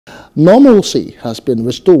Normalcy has been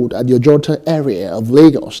restored at the Ojota area of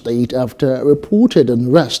Lagos State after a reported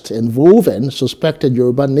unrest involving suspected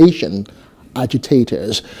Yoruba nation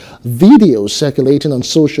agitators. Videos circulating on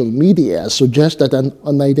social media suggest that an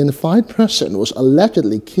unidentified person was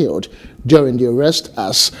allegedly killed during the arrest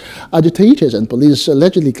as agitators and police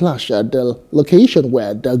allegedly clashed at the location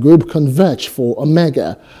where the group converged for a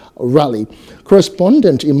mega rally.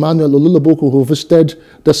 Correspondent Emmanuel Oluloboko, who visited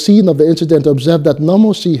the scene of the incident, observed that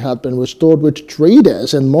normalcy had been restored with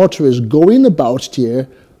traders and motorists going about their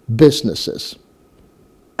businesses.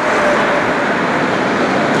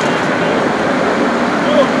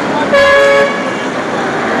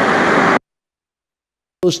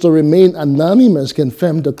 Those to remain anonymous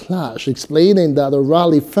confirmed the clash, explaining that the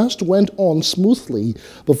rally first went on smoothly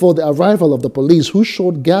before the arrival of the police, who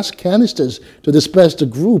shot gas canisters to disperse the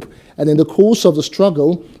group, and in the course of the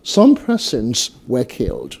struggle, some persons were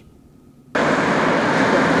killed.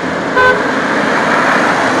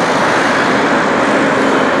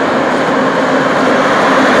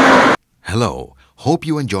 Hello. Hope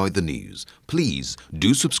you enjoyed the news. Please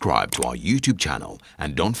do subscribe to our YouTube channel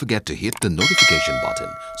and don't forget to hit the notification button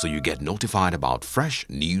so you get notified about fresh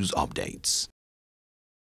news updates.